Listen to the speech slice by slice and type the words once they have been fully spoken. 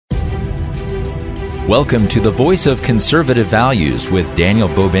Welcome to the Voice of Conservative Values with Daniel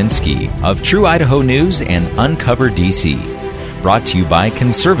Bobinski of True Idaho News and Uncover DC. Brought to you by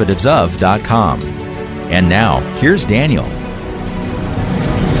conservativesof.com. And now, here's Daniel.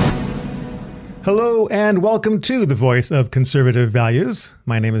 Hello and welcome to the Voice of Conservative Values.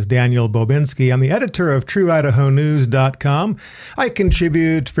 My name is Daniel Bobinski. I'm the editor of TrueIdahoNews.com. I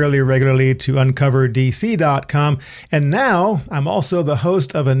contribute fairly regularly to UncoverDC.com. And now I'm also the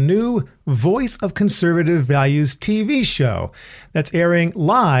host of a new Voice of Conservative Values TV show that's airing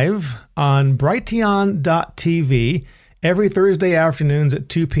live on Brighteon.tv every Thursday afternoons at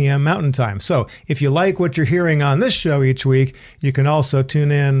 2 p.m. Mountain Time. So if you like what you're hearing on this show each week, you can also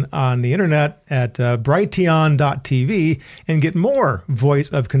tune in on the internet at Brighteon.tv and get more Voice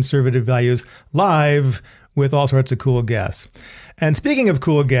of Conservative Values live with all sorts of cool guests. And speaking of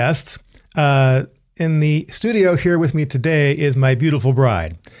cool guests, in the studio here with me today is my beautiful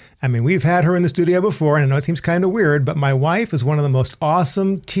bride. I mean, we've had her in the studio before, and I know it seems kind of weird, but my wife is one of the most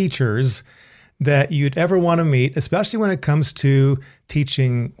awesome teachers that you'd ever want to meet, especially when it comes to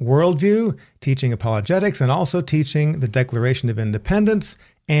teaching worldview, teaching apologetics, and also teaching the Declaration of Independence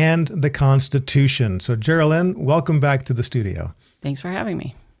and the Constitution. So, Jeralynne, welcome back to the studio. Thanks for having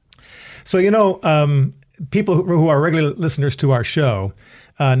me. So, people who are regular listeners to our show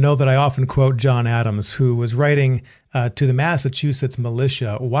know that I often quote John Adams, who was writing to the Massachusetts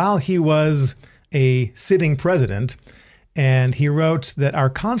militia while he was a sitting president. And he wrote that our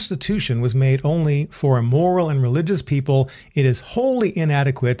Constitution was made only for a moral and religious people. It is wholly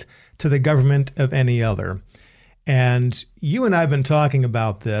inadequate to the government of any other. And you and I have been talking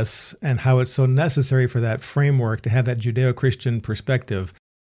about this and how it's so necessary for that framework to have that Judeo-Christian perspective.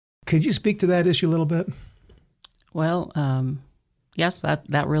 Could you speak to that issue a little bit? Well, yes,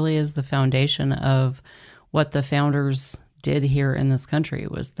 that really is the foundation of what the founders did here in this country,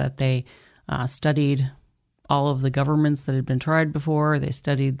 was that they studied all of the governments that had been tried before. They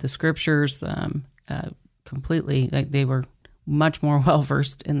studied the scriptures completely. Like, they were much more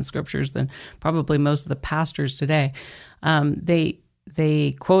well-versed in the scriptures than probably most of the pastors today.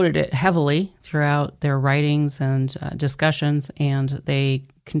 They quoted it heavily throughout their writings and discussions, and they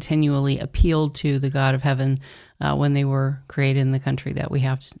continually appealed to the God of heaven when they were creating the country that we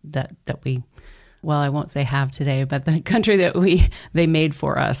have, well, I won't say have today, but the country that they made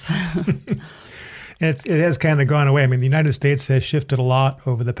for us. It has kind of gone away. I mean, the United States has shifted a lot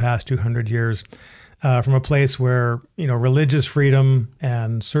over the past 200 years from a place where, religious freedom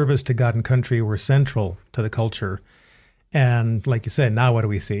and service to God and country were central to the culture. And like you said, now what do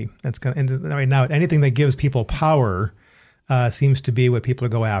we see? Now anything that gives people power seems to be what people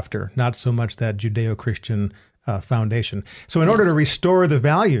go after, not so much that Judeo-Christian foundation. So in order to restore the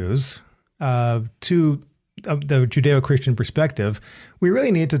values to the Judeo-Christian perspective, we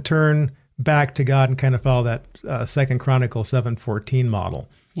really need to turn back to God and kind of follow that 2 Chronicles 7:14 model.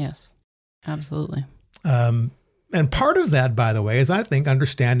 Yes, absolutely. And part of that, by the way, is, I think,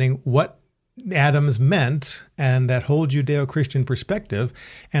 understanding what Adams meant and that whole Judeo-Christian perspective.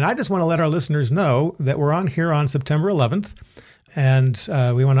 And I just want to let our listeners know that we're on here on September 11th, and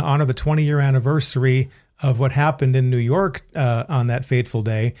we want to honor the 20-year anniversary of what happened in New York on that fateful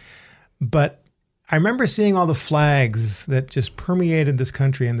day. But I remember seeing all the flags that just permeated this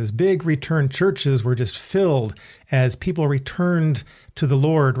country, and this big return churches were just filled as people returned to the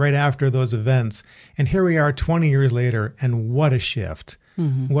Lord right after those events. And here we are 20 years later, and what a shift.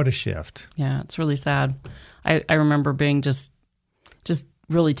 Mm-hmm. What a shift. Yeah, it's really sad. I remember being just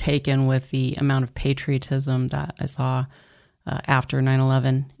really taken with the amount of patriotism that I saw after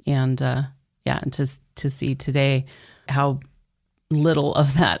 9/11. And and to see today how little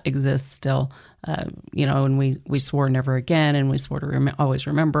of that exists still. And we swore never again, and we swore to always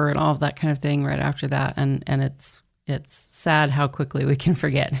remember, and all of that kind of thing right after that. And it's sad how quickly we can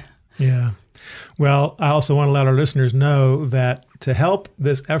forget. Yeah. Well, I also want to let our listeners know that to help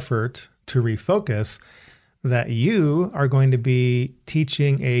this effort to refocus, that you are going to be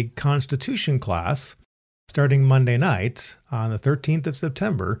teaching a Constitution class starting Monday night on the 13th of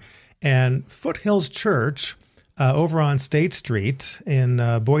September, and Foothills Church over on State Street in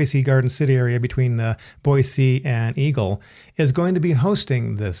Boise, Garden City area between Boise and Eagle is going to be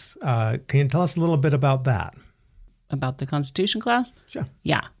hosting this. Can you tell us a little bit about that? About the Constitution class? Sure.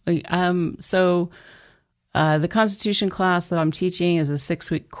 Yeah. So the Constitution class that I'm teaching is a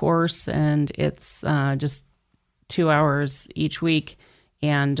 6-week course, and it's just 2 hours each week.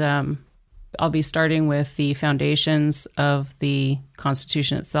 And I'll be starting with the foundations of the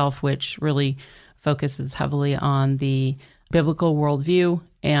Constitution itself, which really focuses heavily on the biblical worldview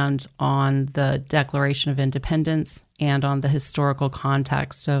and on the Declaration of Independence and on the historical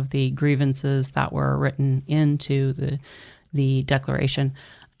context of the grievances that were written into the Declaration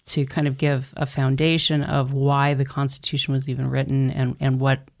to kind of give a foundation of why the Constitution was even written and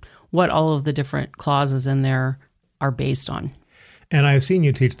what all of the different clauses in there are based on. And I've seen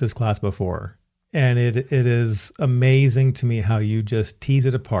you teach this class before, and it is amazing to me how you just tease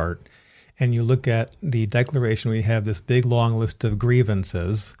it apart. And you look at the Declaration, we have this big long list of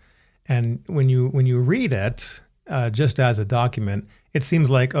grievances. And when you read it, just as a document, it seems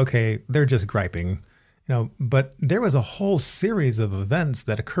like, okay, they're just griping, but there was a whole series of events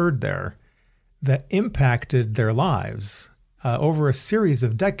that occurred there that impacted their lives over a series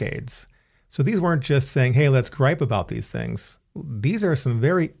of decades. So these weren't just saying, hey, let's gripe about these things. These are some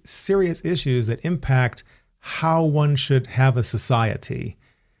very serious issues that impact how one should have a society.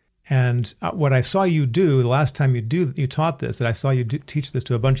 And what I saw you do the last time you taught this, that I saw you teach this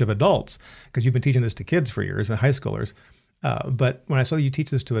to a bunch of adults, because you've been teaching this to kids for years and high schoolers. But when I saw you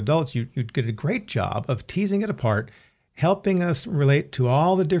teach this to adults, you did a great job of teasing it apart, helping us relate to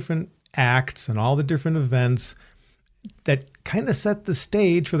all the different acts and all the different events that kind of set the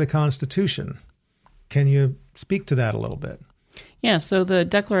stage for the Constitution. Can you speak to that a little bit? Yeah, so the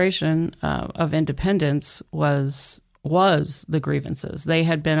Declaration of Independence was the grievances. They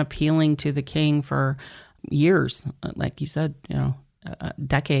had been appealing to the king for years, like you said,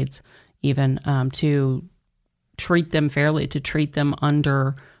 decades even, to treat them fairly, to treat them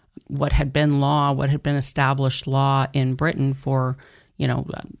under what had been law, what had been established law in Britain for,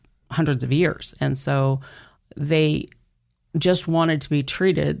 hundreds of years. And so they just wanted to be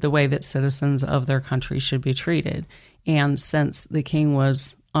treated the way that citizens of their country should be treated. And since the king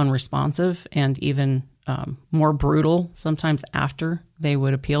was unresponsive and even more brutal sometimes after they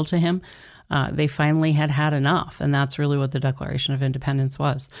would appeal to him, they finally had enough. And that's really what the Declaration of Independence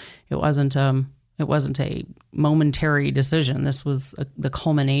was. It wasn't a momentary decision. This was the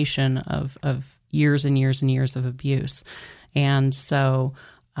culmination of years and years and years of abuse. And so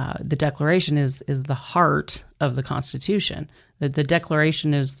the Declaration is the heart of the Constitution. The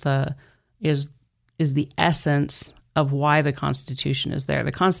Declaration is the essence of why the Constitution is there.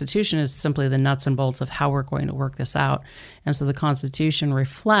 The Constitution is simply the nuts and bolts of how we're going to work this out. And so the Constitution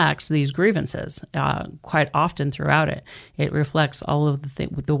reflects these grievances quite often throughout it. It reflects all of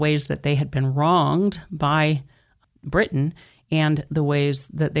the ways that they had been wronged by Britain and the ways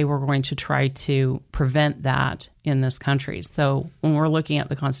that they were going to try to prevent that in this country. So when we're looking at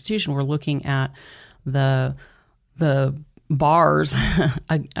the Constitution, we're looking at the bars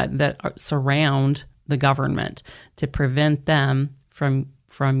that surround the government to prevent them from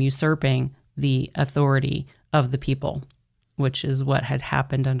usurping the authority of the people, which is what had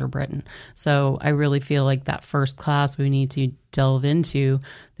happened under Britain. So I really feel like that first class, we need to delve into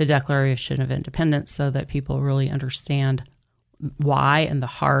the Declaration of Independence so that people really understand why and the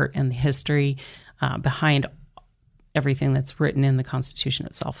heart and the history behind everything that's written in the Constitution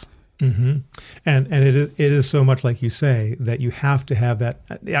itself. Mm-hmm. And it is so much like you say that you have to have that.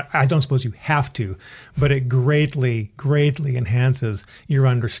 I don't suppose you have to, but it greatly, greatly enhances your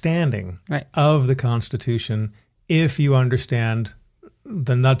understanding of the Constitution if you understand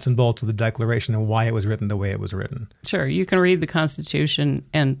the nuts and bolts of the Declaration and why it was written the way it was written. Sure. You can read the Constitution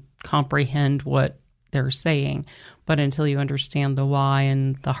and comprehend what they're saying, but until you understand the why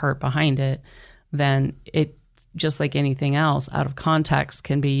and the heart behind it, then it, just like anything else, out of context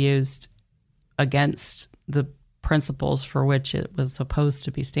can be used against the principles for which it was supposed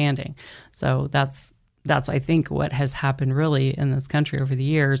to be standing. So that's I think what has happened really in this country over the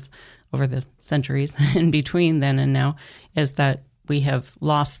years, over the centuries in between then and now, is that we have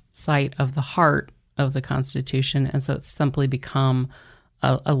lost sight of the heart of the Constitution, and so it's simply become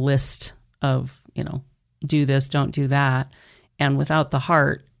a list of, do this, don't do that. And without the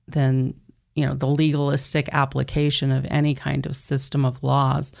heart, then the legalistic application of any kind of system of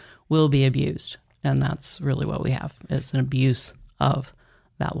laws will be abused. And that's really what we have. It's an abuse of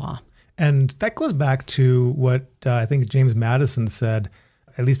that law. And that goes back to what I think James Madison said.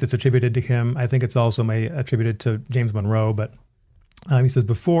 At least it's attributed to him. I think it's also attributed to James Monroe. But he says,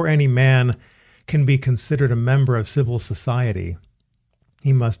 before any man can be considered a member of civil society,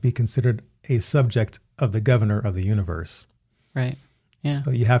 he must be considered a subject of the governor of the universe. Right. Yeah.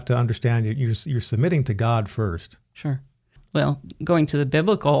 So you have to understand you're submitting to God first. Sure. Well, going to the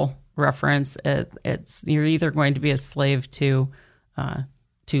biblical reference, it's you're either going to be a slave to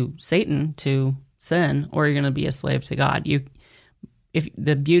Satan, to sin, or you're going to be a slave to God. If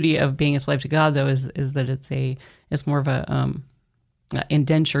the beauty of being a slave to God, though, is that it's more of a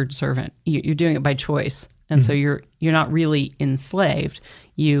indentured servant. You're doing it by choice, and so you're not really enslaved.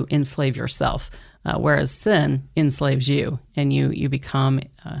 you enslave yourself, whereas sin enslaves you, and you become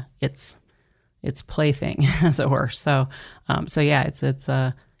its plaything, as it were. So yeah, it's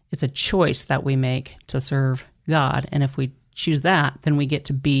a choice that we make to serve God, and if we choose that, then we get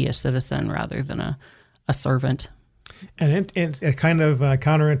to be a citizen rather than a servant. And it's kind of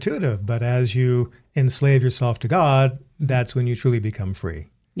counterintuitive, but as you enslave yourself to God, that's when you truly become free.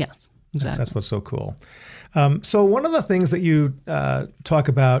 Yes, exactly. That's what's so cool. So one of the things that you talk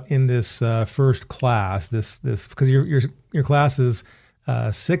about in this first class, this because your class is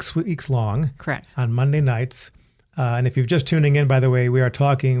 6 weeks long. Correct. On Monday nights. And if you're just tuning in, by the way, we are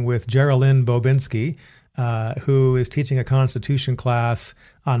talking with Jeralynne Bobinski, who is teaching a Constitution class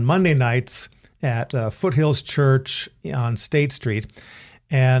on Monday nights at Foothills Church on State Street.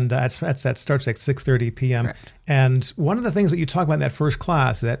 And that starts at 6:30 p.m. Correct. And one of the things that you talk about in that first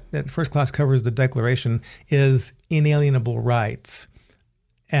class, that first class covers the Declaration, is inalienable rights.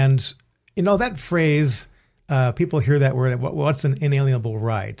 And, that phrase, people hear that word, what's an inalienable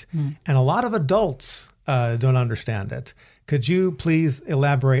right? And a lot of adults don't understand it. Could you please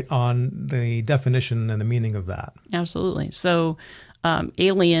elaborate on the definition and the meaning of that? Absolutely. So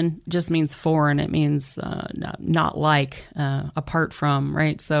alien just means foreign. It means not like, apart from,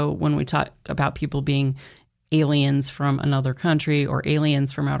 right? So when we talk about people being aliens from another country or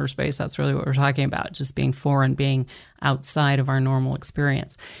aliens from outer space, that's really what we're talking about, just being foreign, being outside of our normal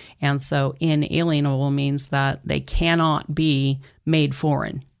experience. And so inalienable means that they cannot be made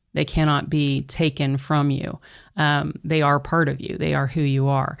foreign. They cannot be taken from you. They are part of you. They are who you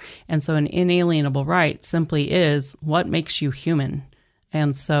are. And so an inalienable right simply is what makes you human.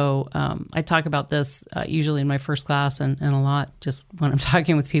 And so I talk about this usually in my first class and a lot just when I'm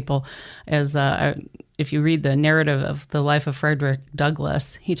talking with people is if you read the narrative of the life of Frederick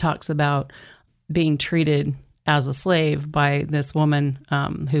Douglass, he talks about being treated as a slave by this woman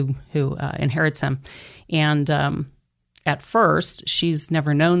who inherits him. And at first, she's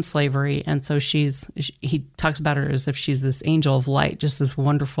never known slavery, and so he talks about her as if she's this angel of light, just this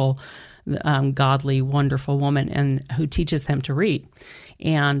wonderful, godly, wonderful woman, and who teaches him to read.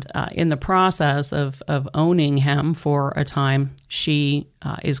 And in the process of owning him for a time, she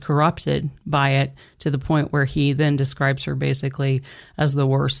is corrupted by it to the point where he then describes her basically as the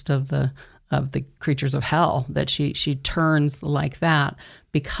worst of the creatures of hell, that she turns like that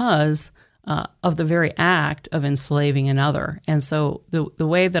because of the very act of enslaving another. And so the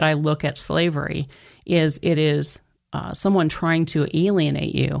way that I look at slavery is it is someone trying to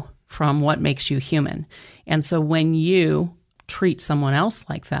alienate you from what makes you human. And so when you treat someone else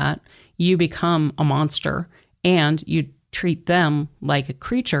like that, you become a monster, and you treat them like a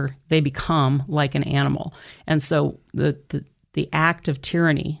creature, they become like an animal. And so the act of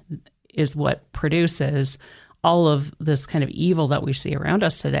tyranny is what produces all of this kind of evil that we see around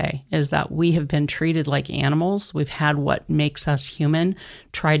us today, is that we have been treated like animals. We've had what makes us human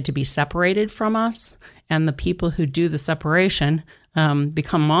tried to be separated from us, and the people who do the separation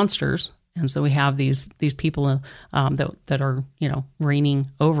become monsters. And so we have these people that are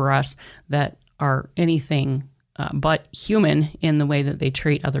reigning over us that are anything but human in the way that they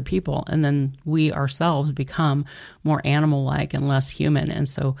treat other people. And then we ourselves become more animal-like and less human. And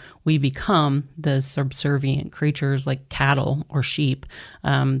so we become the subservient creatures like cattle or sheep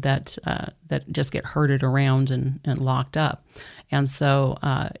that just get herded around and locked up. And so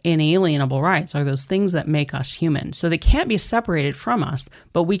inalienable rights are those things that make us human. So they can't be separated from us,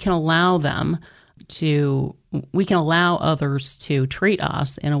 but we can allow others to treat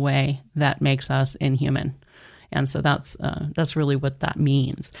us in a way that makes us inhuman. And so that's really what that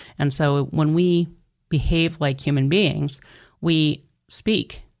means. And so when we behave like human beings, we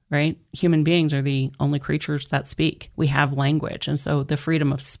speak, right? Human beings are the only creatures that speak. We have language. And so the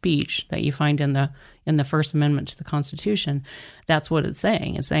freedom of speech that you find in the First Amendment to the Constitution, that's what it's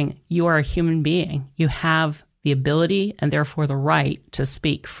saying. It's saying you are a human being. You have the ability and therefore the right to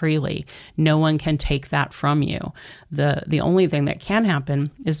speak freely. No one can take that from you. The only thing that can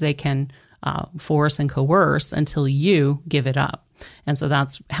happen is they can force and coerce until you give it up. And so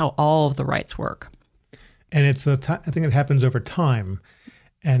that's how all of the rights work. And it's I think it happens over time.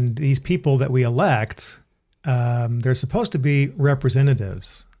 And these people that we elect, they're supposed to be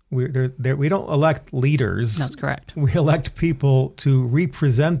representatives. We don't elect leaders. That's correct. We elect people to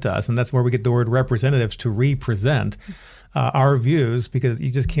represent us, and that's where we get the word representatives, to represent our views, because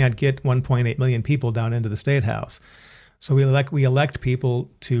you just can't get 1.8 million people down into the State House. So we elect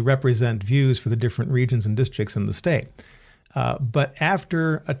people to represent views for the different regions and districts in the state. But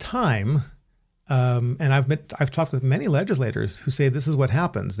after a time, And I've talked with many legislators who say this is what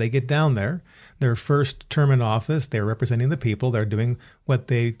happens. They get down there, their first term in office, they're representing the people, they're doing what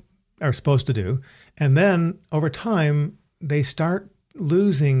they are supposed to do. And then over time, they start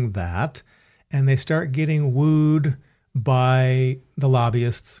losing that, and they start getting wooed by the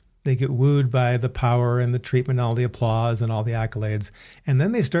lobbyists. They get wooed by the power and the treatment, all the applause and all the accolades. And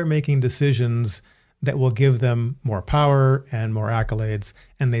then they start making decisions that will give them more power and more accolades,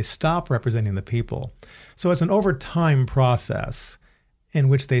 and they stop representing the people. So it's an over time process in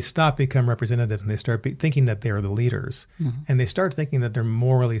which they stop becoming representatives and they start thinking that they are the leaders. Mm-hmm. And they start thinking that they're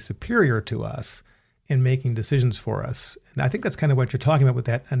morally superior to us in making decisions for us. And I think that's kind of what you're talking about with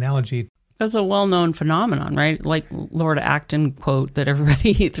that analogy. That's a well-known phenomenon, right? Like Lord Acton quote that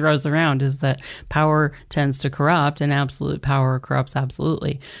everybody throws around is that power tends to corrupt and absolute power corrupts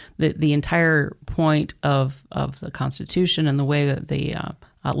absolutely. The entire point of the Constitution and the way that the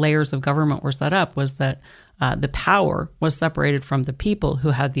layers of government were set up was that the power was separated from the people who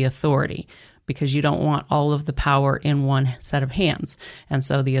had the authority, because you don't want all of the power in one set of hands. And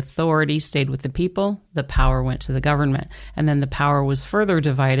so the authority stayed with the people, the power went to the government. And then the power was further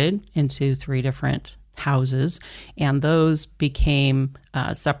divided into 3 different houses, and those became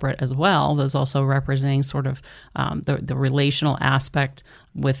separate as well, those also representing sort of the relational aspect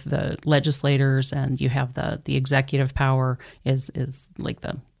with the legislators, and you have the executive power is like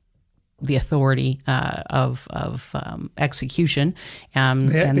the authority of execution, and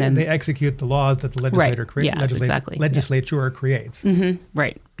then they execute the laws that the legislature legislature creates. Mm-hmm.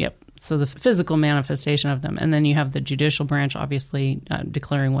 Right. Yep. So the physical manifestation of them, and then you have the judicial branch, obviously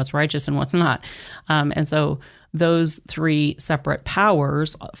declaring what's righteous and what's not, and so those 3 separate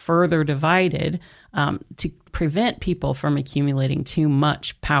powers further divided to prevent people from accumulating too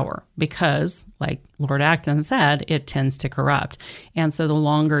much power, because, like Lord Acton said, it tends to corrupt. And so the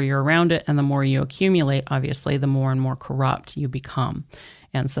longer you're around it and the more you accumulate, obviously, the more and more corrupt you become.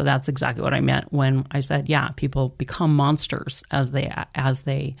 And so that's exactly what I meant when I said, yeah, people become monsters as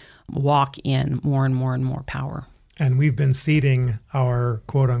they walk in more and more and more power. And we've been ceding our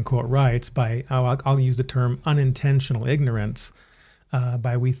quote-unquote rights by, I'll use the term unintentional ignorance,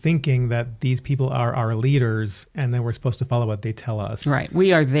 by we thinking that these people are our leaders and then we're supposed to follow what they tell us. Right.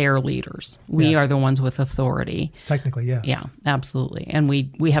 We are their leaders. We are the ones with authority. Technically, yes. Yeah, absolutely. And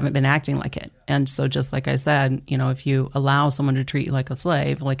we haven't been acting like it. And so just like I said, if you allow someone to treat you like a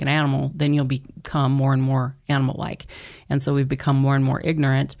slave, like an animal, then you'll become more and more animal-like. And so we've become more and more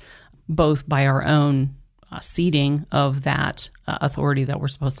ignorant, both by our own ceding of that authority that we're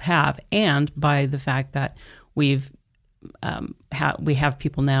supposed to have, and by the fact that we have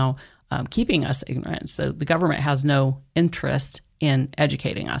people now keeping us ignorant. So the government has no interest in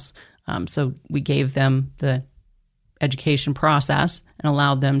educating us. So we gave them the education process and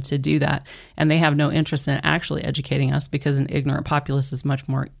allowed them to do that. And they have no interest in actually educating us, because an ignorant populace is much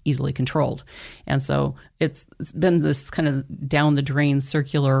more easily controlled. And so it's been this kind of down the drain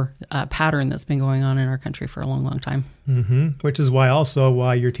circular pattern that's been going on in our country for a long, long time. Mm-hmm. Which is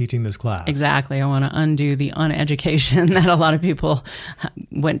why you're teaching this class. Exactly. I want to undo the uneducation that a lot of people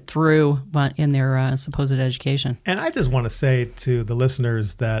went through in their supposed education. And I just want to say to the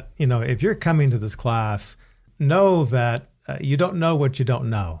listeners that, if you're coming to this class, know that you don't know what you don't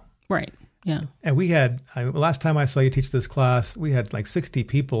know. Right. Yeah. And we had, last time I saw you teach this class, we had like 60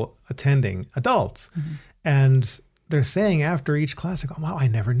 people attending, adults. Mm-hmm. And they're saying after each class, they go, wow, I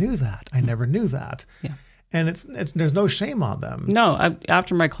never knew that. I never knew that. Yeah. And it's there's no shame on them. No.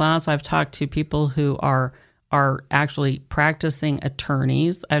 After my class, I've talked to people who are actually practicing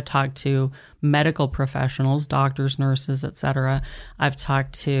attorneys. I've talked to medical professionals, doctors, nurses, etc. I've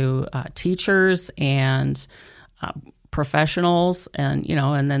talked to teachers and professionals, and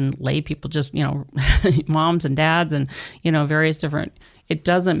and then lay people, just moms and dads, and various different. It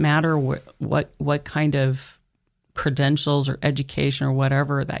doesn't matter what kind of credentials or education or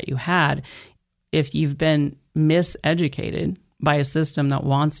whatever that you had. If you've been miseducated by a system that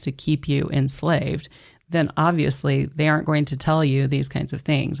wants to keep you enslaved, then obviously they aren't going to tell you these kinds of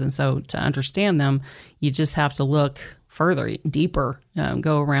things. And so to understand them, you just have to look further, deeper,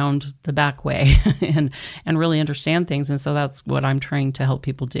 go around the back way and really understand things. And so that's what I'm trying to help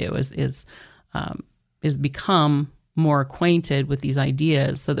people do is become more acquainted with these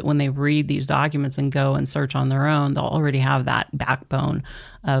ideas, so that when they read these documents and go and search on their own, they'll already have that backbone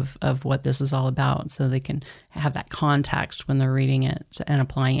of what this is all about, so they can have that context when they're reading it and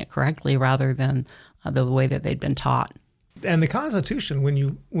applying it correctly, rather than the way that they'd been taught. And the Constitution,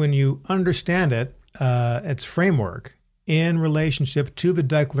 when you understand it, its framework in relationship to the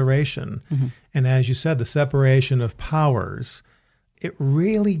Declaration, mm-hmm. and as you said, the separation of powers, it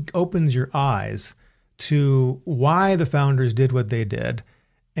really opens your eyes to why the founders did what they did.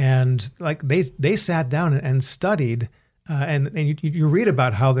 And like they sat down and studied, and you read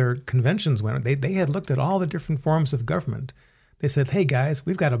about how their conventions went. They had looked at all the different forms of government. They said, hey guys,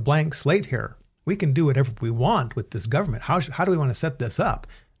 we've got a blank slate here. We can do whatever we want with this government. How do we want to set this up?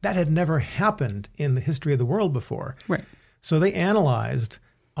 That had never happened in the history of the world before. Right. So they analyzed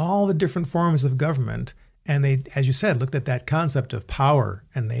all the different forms of government, and they, as you said, looked at that concept of power,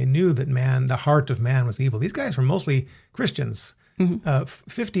 and they knew that the heart of man was evil. These guys were mostly Christians.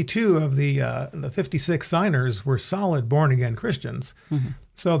 52 of the 56 signers were solid born-again Christians.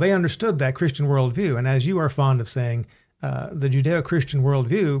 So they understood that Christian worldview. And as you are fond of saying, the Judeo-Christian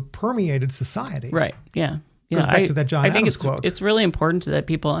worldview permeated society. Right, yeah. Goes back to that John Adams think quote. It's really important that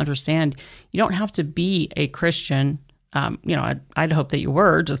people understand you don't have to be a Christian. I'd hope that you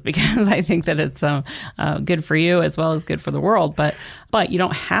were, just because I think that it's good for you as well as good for the world. But you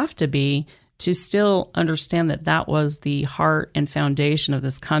don't have to be to still understand that was the heart and foundation of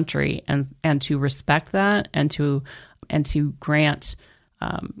this country, and to respect that, and to grant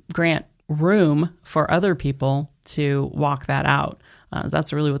room for other people to walk that out.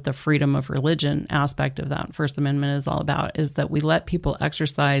 That's really what the freedom of religion aspect of that First Amendment is all about, is that we let people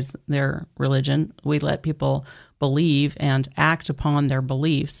exercise their religion. We let people believe and act upon their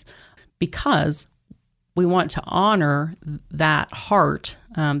beliefs, because we want to honor that heart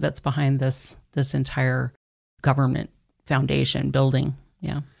that's behind this entire government foundation building.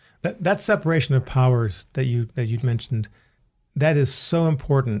 Yeah. That separation of powers that you mentioned, that is so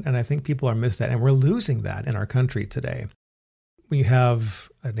important, and I think people are missed that, and we're losing that in our country today. We have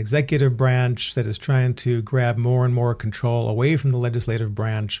an executive branch that is trying to grab more and more control away from the legislative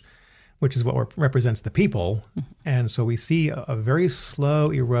branch, which is what represents the people. And so we see a very slow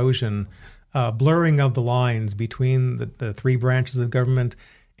erosion, blurring of the lines between the three branches of government,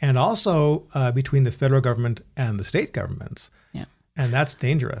 and also between the federal government and the state governments. Yeah. And that's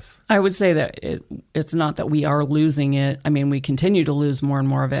dangerous. I would say that it's not that we are losing it. I mean, we continue to lose more and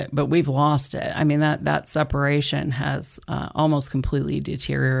more of it, but we've lost it. I mean, that separation has almost completely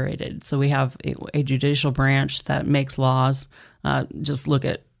deteriorated. So we have a judicial branch that makes laws. Just look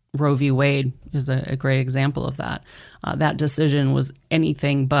at Roe v. Wade is a great example of that. That decision was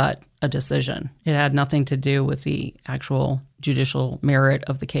anything but a decision. It had nothing to do with the actual judicial merit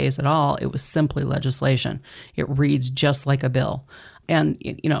of the case at all. It was simply legislation. It reads just like a bill. And,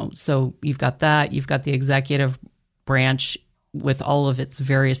 so you've got that. You've got the executive branch with all of its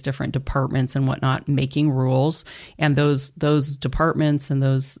various different departments and whatnot making rules. And those departments and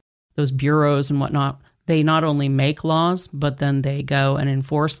those bureaus and whatnot, they not only make laws, but then they go and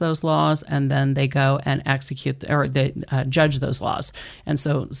enforce those laws, and then they go and execute or they judge those laws. And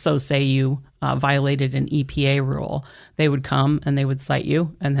so say you violated an EPA rule, they would come and they would cite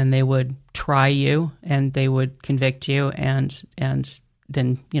you, and then they would try you, and they would convict you, and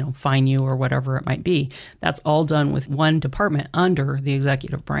then fine you or whatever it might be. That's all done with one department under the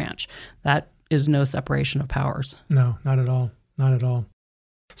executive branch. That is no separation of powers. No, not at all. Not at all.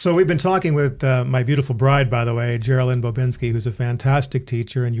 So we've been talking with my beautiful bride, by the way, Jeralynne Bobinski, who's a fantastic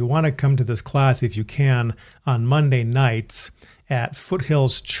teacher, and you want to come to this class if you can on Monday nights at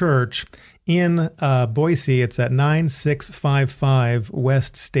Foothills Church in Boise. It's at 9655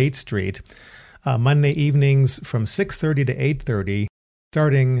 West State Street. Monday evenings from 6:30 to 8:30,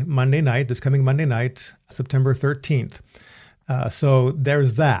 starting Monday night, this coming Monday night, September 13th. So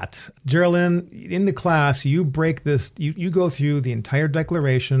there's that. Jeralynne, in the class, you break this, you go through the entire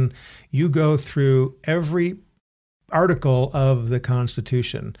Declaration, you go through every article of the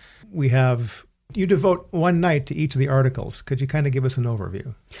Constitution. You devote one night to each of the articles. Could you kind of give us an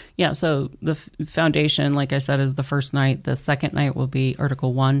overview? Yeah, so the foundation, like I said, is the first night. The second night will be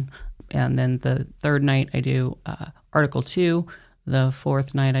Article 1, and then the third night I do Article 2. The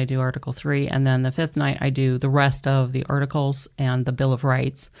fourth night I do Article 3, and then the fifth night I do the rest of the articles and the Bill of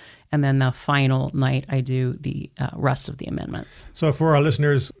Rights, and then the final night I do the rest of the amendments. So for our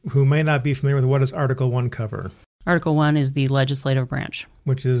listeners who may not be familiar with, what does Article 1 cover? Article 1 is the legislative branch.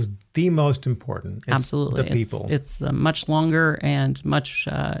 Which is the most important. It's absolutely. The people. It's much longer and much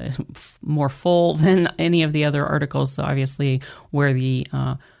more full than any of the other articles, so obviously where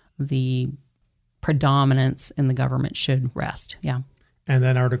the predominance in the government should rest. Yeah. And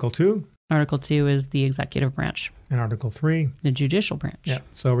then Article 2? Article 2 is the executive branch. And Article 3? The judicial branch. Yeah.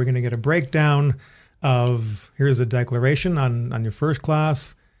 So we're going to get a breakdown of, here's the Declaration on your first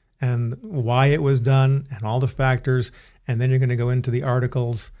class, and why it was done, and all the factors, and then you're going to go into the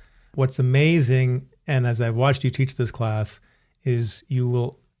articles. What's amazing, and as I've watched you teach this class, is you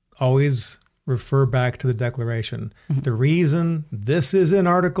will always refer back to the Declaration. The reason this is in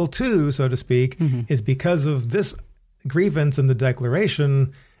Article 2, so to speak, is because of this grievance in the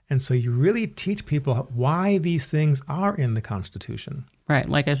Declaration. And so you really teach people why these things are in the Constitution. Right.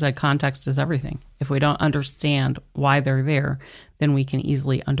 Like I said, context is everything. If we don't understand why they're there, then we can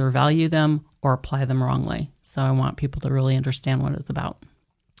easily undervalue them or apply them wrongly. So I want people to really understand what it's about.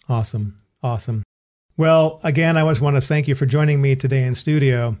 Awesome. Awesome. Well, again, I just want to thank you for joining me today in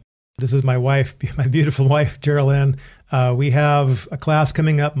studio. This is my wife, my beautiful wife, Jeralynne. We have a class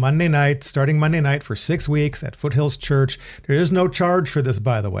coming up Monday night, starting Monday night for 6 weeks at Foothills Church. There is no charge for this,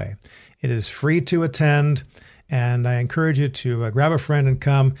 by the way. It is free to attend, and I encourage you to grab a friend and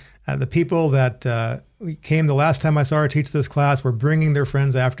come. The people that came the last time I saw her teach this class were bringing their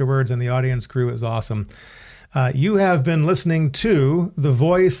friends afterwards, and the audience grew. It was awesome. You have been listening to The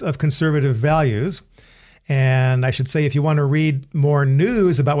Voice of Conservative Values. And I should say, if you want to read more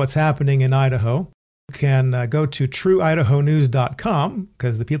news about what's happening in Idaho, you can go to trueidahonews.com,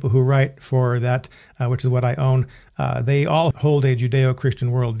 because the people who write for that, which is what I own, they all hold a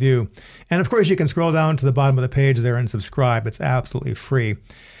Judeo-Christian worldview. And of course, you can scroll down to the bottom of the page there and subscribe. It's absolutely free.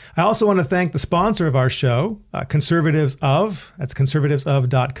 I also want to thank the sponsor of our show, Conservatives Of. That's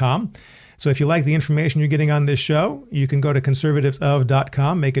conservativesof.com. So if you like the information you're getting on this show, you can go to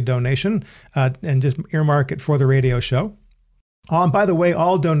conservativesof.com, make a donation, and just earmark it for the radio show. And by the way,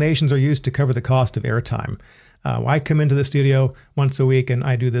 all donations are used to cover the cost of airtime. I come into the studio once a week, and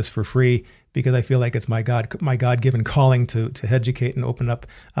I do this for free because I feel like it's my God-given calling to educate and open up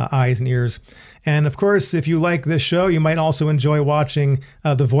eyes and ears. And of course, if you like this show, you might also enjoy watching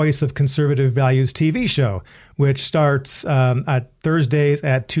the Voice of Conservative Values TV show, which starts at Thursdays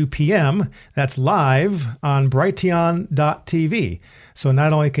at 2 p.m. That's live on Brighteon.tv. So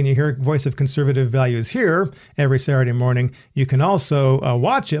not only can you hear Voice of Conservative Values here every Saturday morning, you can also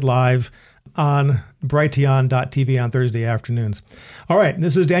watch it live on Brighteon.tv on Thursday afternoons. All right,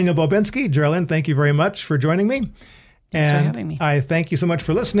 this is Daniel Bobinski. Jeralynne, thank you very much for joining me. Thanks for having me. I thank you so much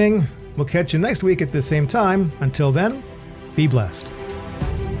for listening. We'll catch you next week at the same time. Until then, be blessed.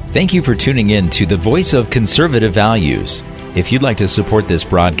 Thank you for tuning in to The Voice of Conservative Values. If you'd like to support this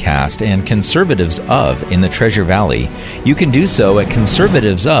broadcast and Conservatives Of in the Treasure Valley, you can do so at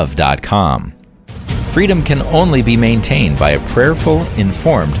conservativesof.com. Freedom can only be maintained by a prayerful,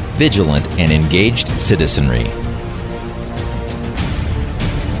 informed, vigilant, and engaged citizenry.